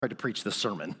To preach this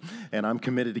sermon, and I'm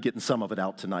committed to getting some of it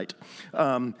out tonight.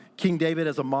 King David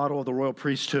as a model of the royal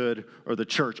priesthood or the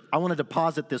church. I want to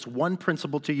deposit this one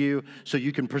principle to you so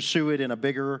you can pursue it in a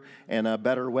bigger and a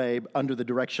better way under the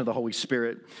direction of the Holy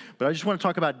Spirit. But I just want to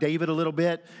talk about David a little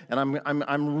bit, and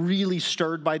I'm really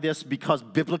stirred by this because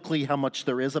biblically how much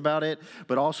there is about it,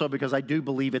 but also because I do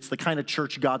believe it's the kind of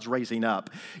church God's raising up.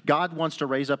 God wants to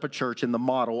raise up a church in the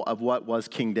model of what was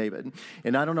King David.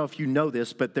 And I don't know if you know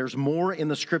this, but there's more in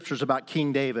the scriptures about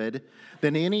King David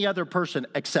than any other person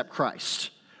except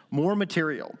Christ. More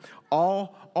material.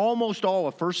 Almost all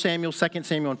of 1 Samuel, 2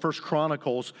 Samuel, and 1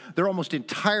 Chronicles, they're almost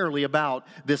entirely about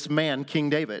this man, King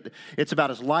David. It's about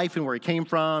his life and where he came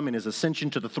from and his ascension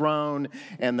to the throne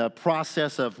and the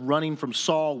process of running from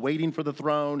Saul, waiting for the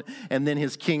throne, and then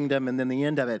his kingdom, and then the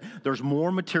end of it. There's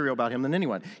more material about him than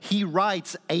anyone. He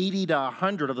writes 80 to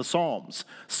 100 of the Psalms.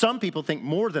 Some people think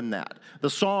more than that. The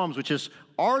Psalms, which is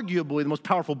arguably the most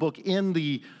powerful book in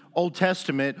the Old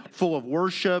Testament, full of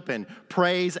worship and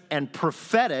praise and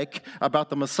prophetic about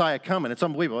the Messiah coming. It's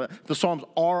unbelievable. The Psalms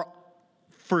are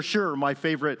for sure my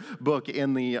favorite book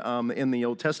in the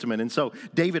Old Testament. And so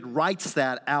David writes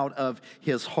that out of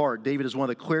his heart. David is one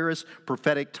of the clearest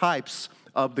prophetic types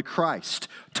of the Christ.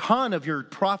 Ton of your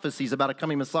prophecies about a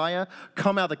coming Messiah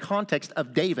come out of the context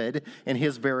of David and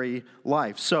his very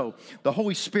life. So the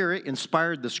Holy Spirit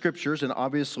inspired the scriptures and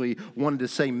obviously wanted to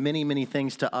say many, many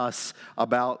things to us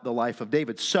about the life of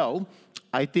David. So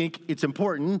I think it's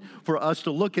important for us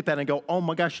to look at that and go, oh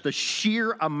my gosh, the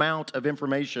sheer amount of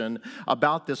information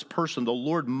about this person, the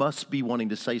Lord must be wanting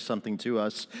to say something to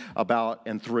us about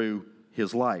and through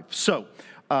his life. So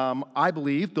I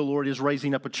believe the Lord is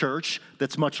raising up a church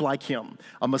that's much like him.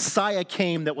 A Messiah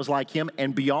came that was like him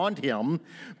and beyond him,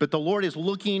 but the Lord is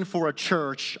looking for a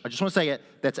church, I just want to say it,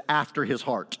 that's after his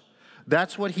heart.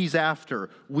 That's what he's after.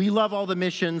 We love all the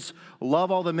missions,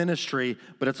 love all the ministry,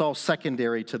 but it's all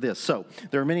secondary to this. So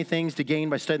there are many things to gain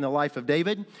by studying the life of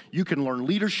David. You can learn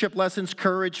leadership lessons,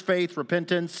 courage, faith,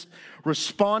 repentance,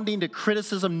 responding to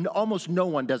criticism. Almost no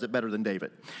one does it better than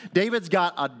David. David's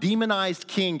got a demonized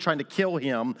king trying to kill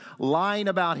him, lying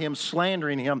about him,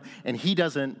 slandering him, and he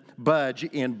doesn't budge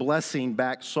in blessing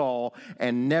back Saul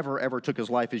and never ever took his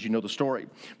life, as you know the story.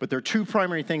 But there are two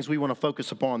primary things we want to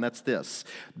focus upon. That's this.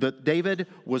 That David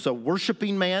was a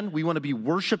worshiping man. We want to be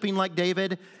worshiping like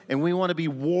David, and we want to be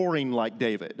warring like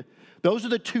David. Those are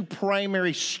the two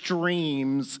primary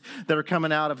streams that are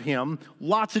coming out of him.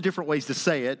 Lots of different ways to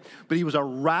say it, but he was a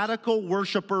radical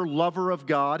worshiper, lover of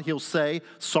God. He'll say,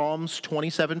 Psalms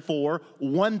 27:4,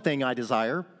 one thing I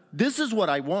desire. This is what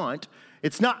I want.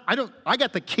 It's not, I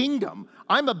got the kingdom.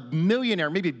 I'm a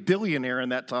millionaire, maybe billionaire in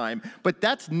that time, but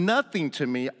that's nothing to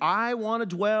me. I want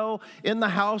to dwell in the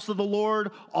house of the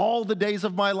Lord all the days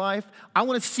of my life. I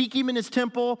want to seek him in his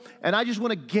temple, and I just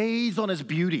want to gaze on his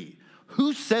beauty.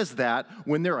 Who says that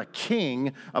when they're a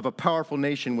king of a powerful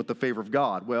nation with the favor of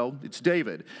God? Well, it's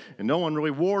David. And no one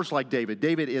really wars like David.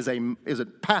 David is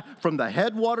from the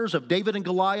headwaters of David and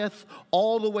Goliath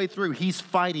all the way through. He's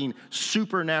fighting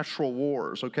supernatural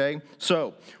wars, okay?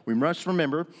 So we must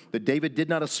remember that David did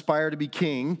not aspire to be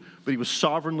king, but he was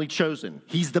sovereignly chosen.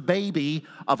 He's the baby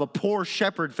of a poor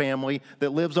shepherd family that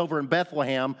lives over in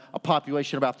Bethlehem, a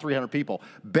population of about 300 people.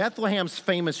 Bethlehem's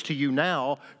famous to you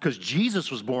now because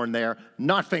Jesus was born there.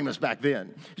 Not famous back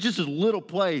then. It's just a little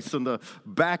place in the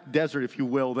back desert, if you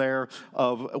will, there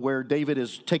of where David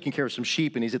is taking care of some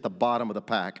sheep and he's at the bottom of the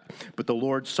pack. But the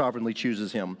Lord sovereignly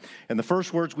chooses him. And the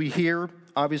first words we hear,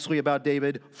 obviously, about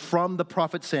David from the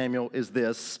prophet Samuel is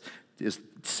this.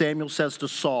 Samuel says to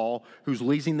Saul, who's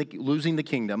losing the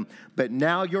kingdom, but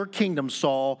now your kingdom,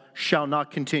 Saul, shall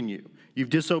not continue. You've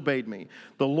disobeyed me.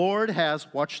 The Lord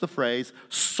has, watch the phrase,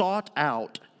 sought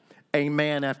out a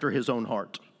man after his own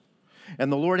heart. And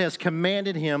the Lord has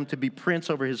commanded him to be prince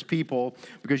over his people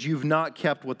because you've not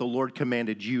kept what the Lord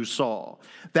commanded you, Saul.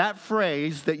 That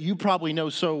phrase that you probably know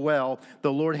so well,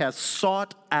 the Lord has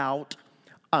sought out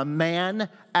a man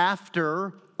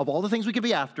after, of all the things we could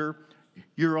be after,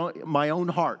 my own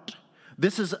heart.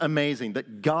 This is amazing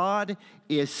that God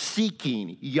is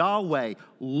seeking, Yahweh,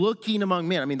 looking among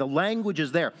men. I mean, the language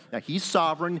is there. Now, he's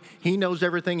sovereign. He knows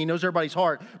everything. He knows everybody's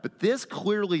heart. But this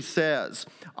clearly says,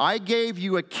 I gave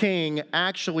you a king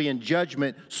actually in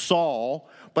judgment, Saul,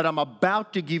 but I'm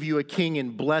about to give you a king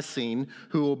in blessing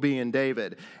who will be in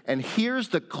David. And here's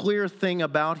the clear thing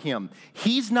about him.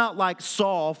 He's not like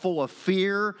Saul, full of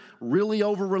fear, really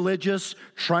over-religious,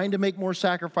 trying to make more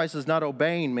sacrifices, not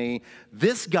obeying me.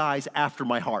 This guy's after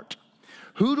my heart.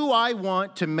 Who do I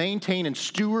want to maintain and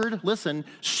steward? Listen,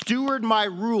 steward my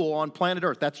rule on planet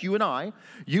Earth. That's you and I.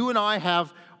 You and I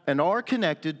have and are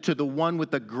connected to the one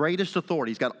with the greatest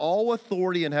authority. He's got all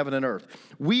authority in heaven and earth.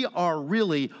 We are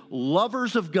really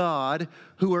lovers of God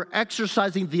who are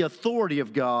exercising the authority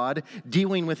of God,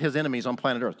 dealing with his enemies on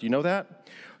planet earth. Do you know that?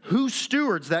 Who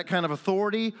stewards that kind of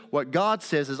authority? What God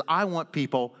says is, I want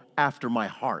people after my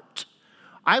heart.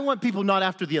 I want people not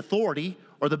after the authority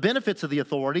or the benefits of the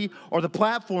authority or the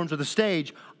platforms or the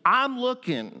stage. I'm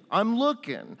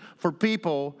looking for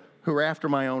people who are after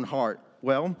my own heart.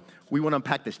 Well, we want to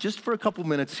unpack this just for a couple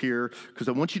minutes here because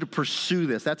I want you to pursue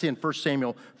this. That's in 1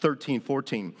 Samuel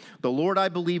 13:14. The Lord, I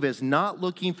believe, is not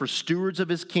looking for stewards of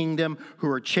his kingdom who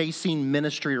are chasing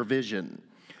ministry or vision.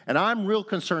 And I'm real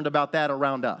concerned about that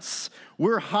around us.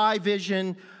 We're high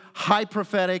vision, high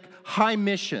prophetic, high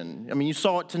mission. I mean, you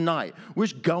saw it tonight. We're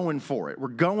just going for it. We're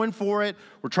going for it.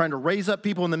 We're trying to raise up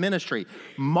people in the ministry.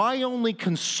 My only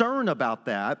concern about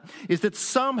that is that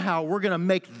somehow we're going to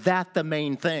make that the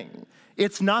main thing.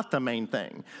 It's not the main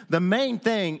thing. The main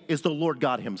thing is the Lord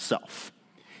God himself.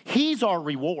 He's our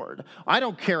reward. I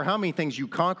don't care how many things you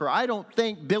conquer. I don't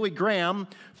think Billy Graham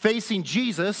facing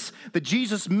Jesus, that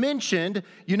Jesus mentioned,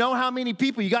 you know how many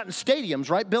people you got in stadiums,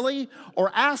 right, Billy?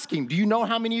 Or ask him, do you know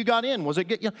how many you got in? Was it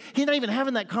good? You know, he's not even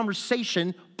having that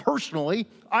conversation personally,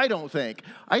 I don't think.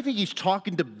 I think he's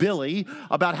talking to Billy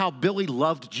about how Billy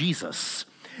loved Jesus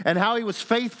and how he was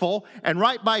faithful. And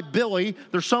right by Billy,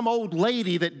 there's some old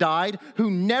lady that died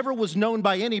who never was known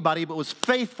by anybody but was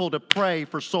faithful to pray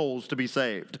for souls to be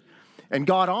saved. And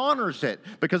God honors it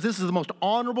because this is the most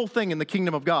honorable thing in the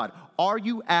kingdom of God. Are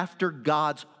you after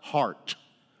God's heart?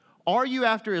 Are you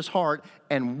after his heart?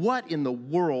 And what in the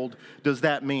world does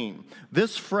that mean?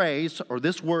 This phrase, or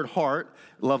this word heart,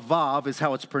 lavav is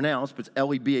how it's pronounced, but it's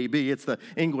L-E-B-A-B, it's the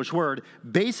English word,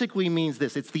 basically means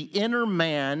this. It's the inner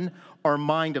man or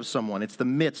mind of someone. It's the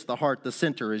midst, the heart, the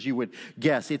center, as you would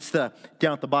guess. It's the,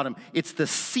 down at the bottom, it's the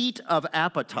seat of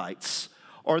appetites,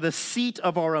 or the seat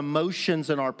of our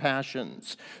emotions and our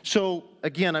passions. So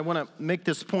again, I want to make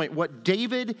this point. What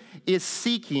David is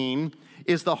seeking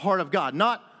is the heart of God,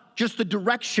 not just the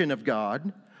direction of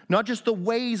God, not just the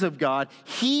ways of God.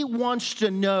 He wants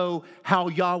to know how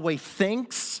Yahweh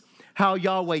thinks, how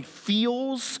Yahweh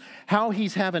feels, how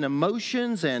he's having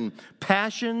emotions and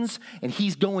passions, and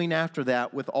he's going after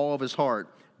that with all of his heart.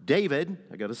 David,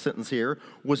 I got a sentence here,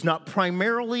 was not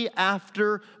primarily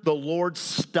after the Lord's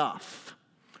stuff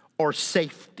or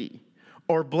safety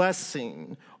or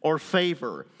blessing or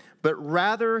favor, but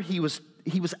rather he was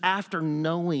after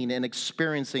knowing and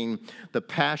experiencing the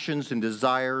passions and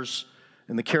desires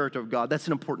and the character of God. That's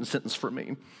an important sentence for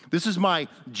me. This is my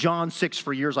John 6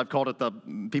 for years. I've called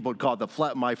it people would call it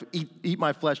the eat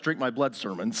my flesh, drink my blood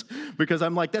sermons, because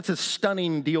I'm like, that's a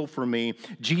stunning deal for me.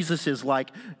 Jesus is like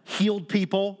healed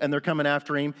people and they're coming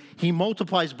after him. He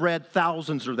multiplies bread,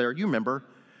 thousands are there. You remember.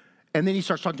 And then he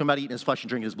starts talking about eating his flesh and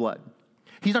drinking his blood.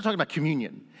 He's not talking about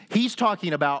communion. He's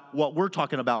talking about what we're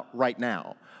talking about right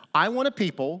now. I want a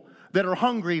people that are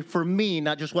hungry for me,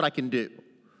 not just what I can do.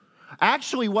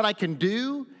 Actually, what I can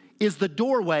do is the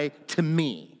doorway to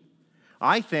me.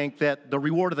 I think that the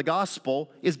reward of the gospel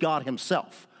is God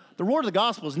himself. The reward of the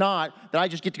gospel is not that I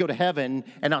just get to go to heaven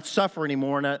and not suffer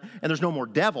anymore and there's no more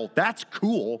devil. That's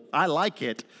cool. I like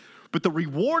it. But the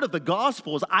reward of the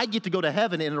gospel is I get to go to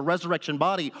heaven in a resurrection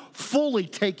body, fully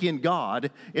take in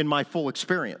God in my full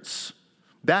experience.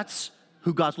 That's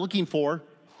who God's looking for.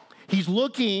 He's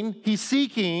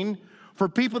seeking for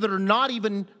people that are not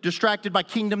even distracted by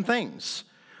kingdom things.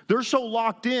 They're so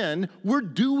locked in, we're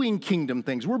doing kingdom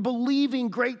things. We're believing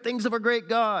great things of a great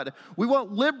God. We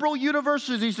want liberal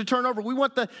universities to turn over. We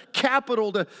want the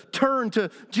capital to turn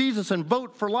to Jesus and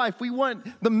vote for life. We want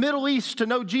the Middle East to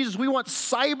know Jesus. We want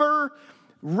cyber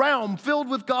realm filled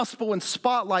with gospel and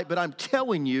spotlight. But I'm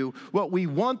telling you, what we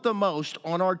want the most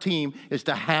on our team is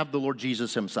to have the Lord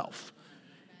Jesus himself.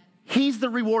 He's the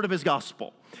reward of his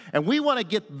gospel. And we want to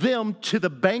get them to the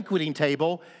banqueting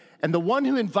table. And the one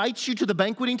who invites you to the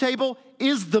banqueting table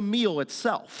is the meal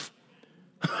itself.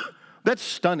 That's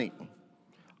stunning.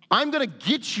 I'm going to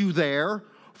get you there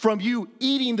from you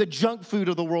eating the junk food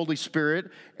of the worldly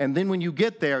spirit. And then when you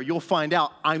get there, you'll find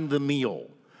out I'm the meal.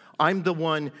 I'm the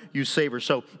one you savor.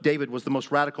 So David was the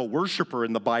most radical worshiper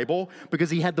in the Bible because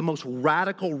he had the most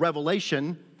radical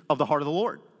revelation of the heart of the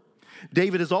Lord.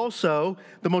 David is also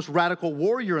the most radical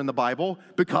warrior in the Bible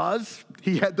because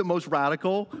he had the most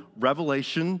radical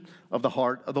revelation of the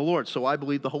heart of the Lord. So I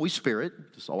believe the Holy Spirit,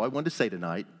 that's all I wanted to say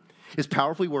tonight, is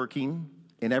powerfully working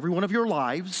in every one of your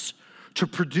lives to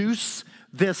produce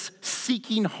this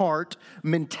seeking heart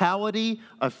mentality,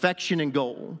 affection, and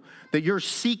goal. That you're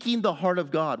seeking the heart of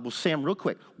God. Well, Sam, real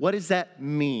quick, what does that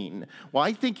mean? Well,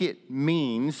 I think it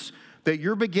means that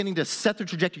you're beginning to set the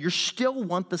trajectory. You still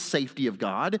want the safety of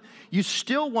God. You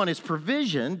still want his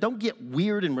provision. Don't get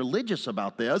weird and religious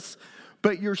about this.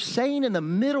 But you're saying in the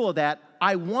middle of that,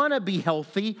 I want to be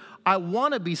healthy, I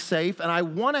want to be safe, and I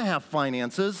want to have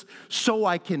finances so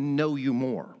I can know you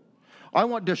more. I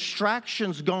want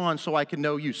distractions gone so I can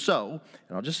know you. So,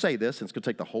 and I'll just say this, and it's going to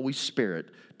take the Holy Spirit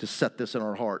to set this in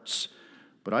our hearts.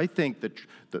 But I think that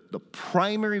the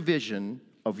primary vision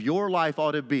of your life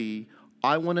ought to be,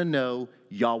 I want to know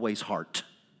Yahweh's heart.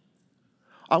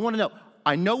 I want to know.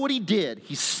 I know what he did.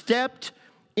 He stepped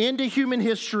into human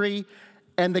history,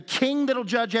 and the king that'll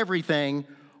judge everything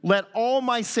let all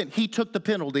my sin. He took the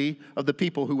penalty of the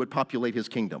people who would populate his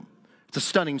kingdom. It's a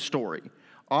stunning story.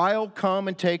 I'll come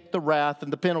and take the wrath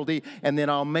and the penalty, and then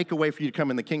I'll make a way for you to come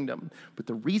in the kingdom. But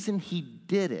the reason he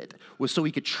did it was so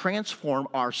he could transform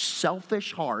our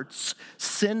selfish hearts,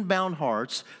 sin-bound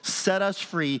hearts, set us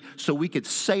free so we could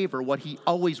savor what he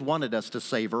always wanted us to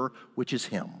savor, which is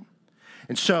him.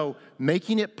 And so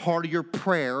making it part of your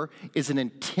prayer is an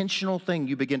intentional thing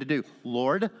you begin to do.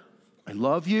 Lord, I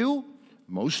love you,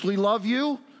 mostly love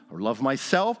you, or love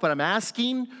myself, but I'm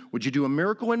asking, would you do a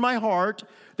miracle in my heart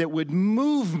that would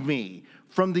move me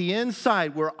from the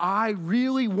inside where I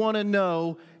really want to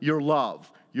know your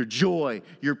love, your joy,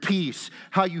 your peace,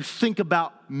 how you think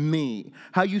about me,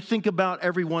 how you think about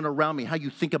everyone around me, how you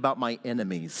think about my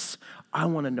enemies. I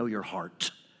want to know your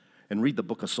heart. And read the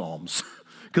book of Psalms,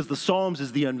 because the Psalms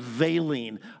is the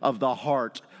unveiling of the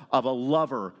heart of a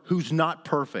lover who's not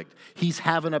perfect. He's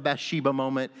having a Bathsheba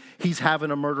moment. He's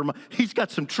having a murder moment. He's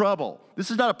got some trouble. This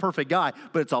is not a perfect guy,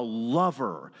 but it's a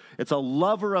lover. It's a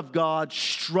lover of God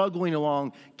struggling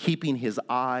along, keeping his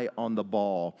eye on the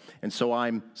ball. And so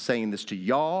I'm saying this to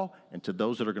y'all and to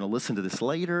those that are going to listen to this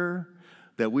later,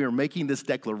 that we are making this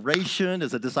declaration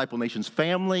as a Disciple Nations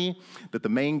family, that the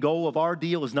main goal of our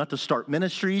deal is not to start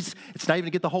ministries. It's not even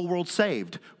to get the whole world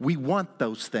saved. We want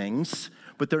those things,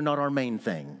 but they're not our main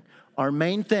thing. Our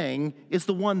main thing is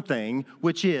the one thing,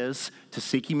 which is to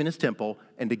seek him in his temple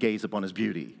and to gaze upon his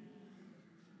beauty.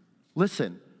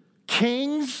 Listen,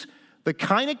 kings, the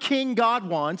kind of king God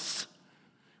wants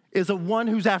is a one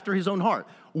who's after his own heart.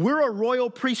 We're a royal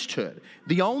priesthood.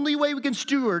 The only way we can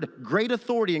steward great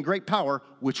authority and great power,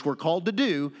 which we're called to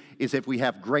do, is if we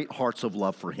have great hearts of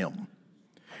love for him.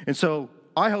 And so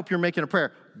I hope you're making a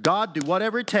prayer. God, do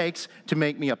whatever it takes to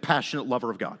make me a passionate lover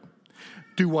of God.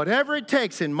 Do whatever it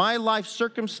takes in my life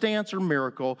circumstance or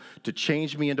miracle to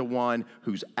change me into one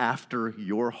who's after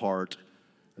your heart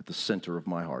at the center of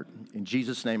my heart. In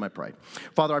Jesus' name I pray.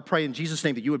 Father, I pray in Jesus'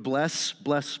 name that you would bless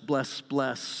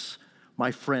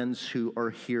my friends who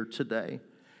are here today.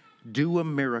 Do a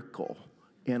miracle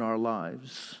in our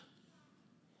lives.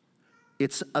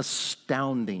 It's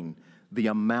astounding the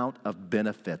amount of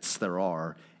benefits there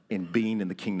are in being in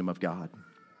the kingdom of God.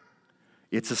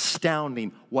 It's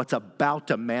astounding what's about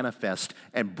to manifest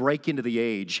and break into the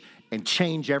age and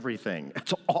change everything.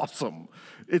 It's awesome.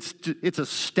 It's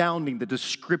astounding, the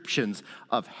descriptions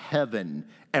of heaven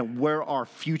and where our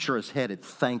future is headed.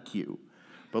 Thank you.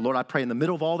 But Lord, I pray in the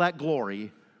middle of all that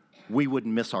glory, we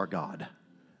wouldn't miss our God.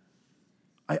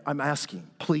 I'm asking,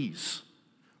 please,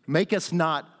 make us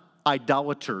not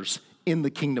idolaters in the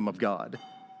kingdom of God,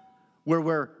 where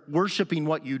we're worshiping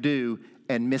what you do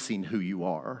and missing who you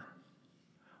are.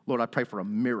 Lord, I pray for a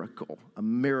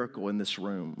miracle in this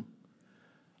room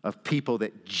of people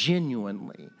that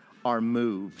genuinely are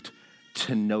moved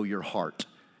to know your heart,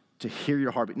 to hear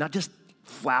your heartbeat, not just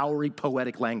flowery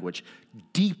poetic language,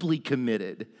 deeply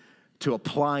committed to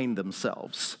applying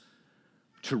themselves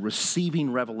to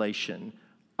receiving revelation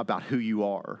about who you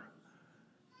are.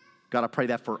 God, I pray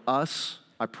that for us.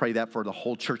 I pray that for the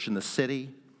whole church in the city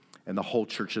and the whole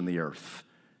church in the earth.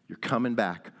 You're coming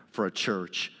back for a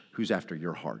church who's after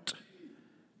your heart.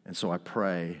 And so I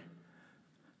pray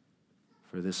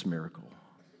for this miracle.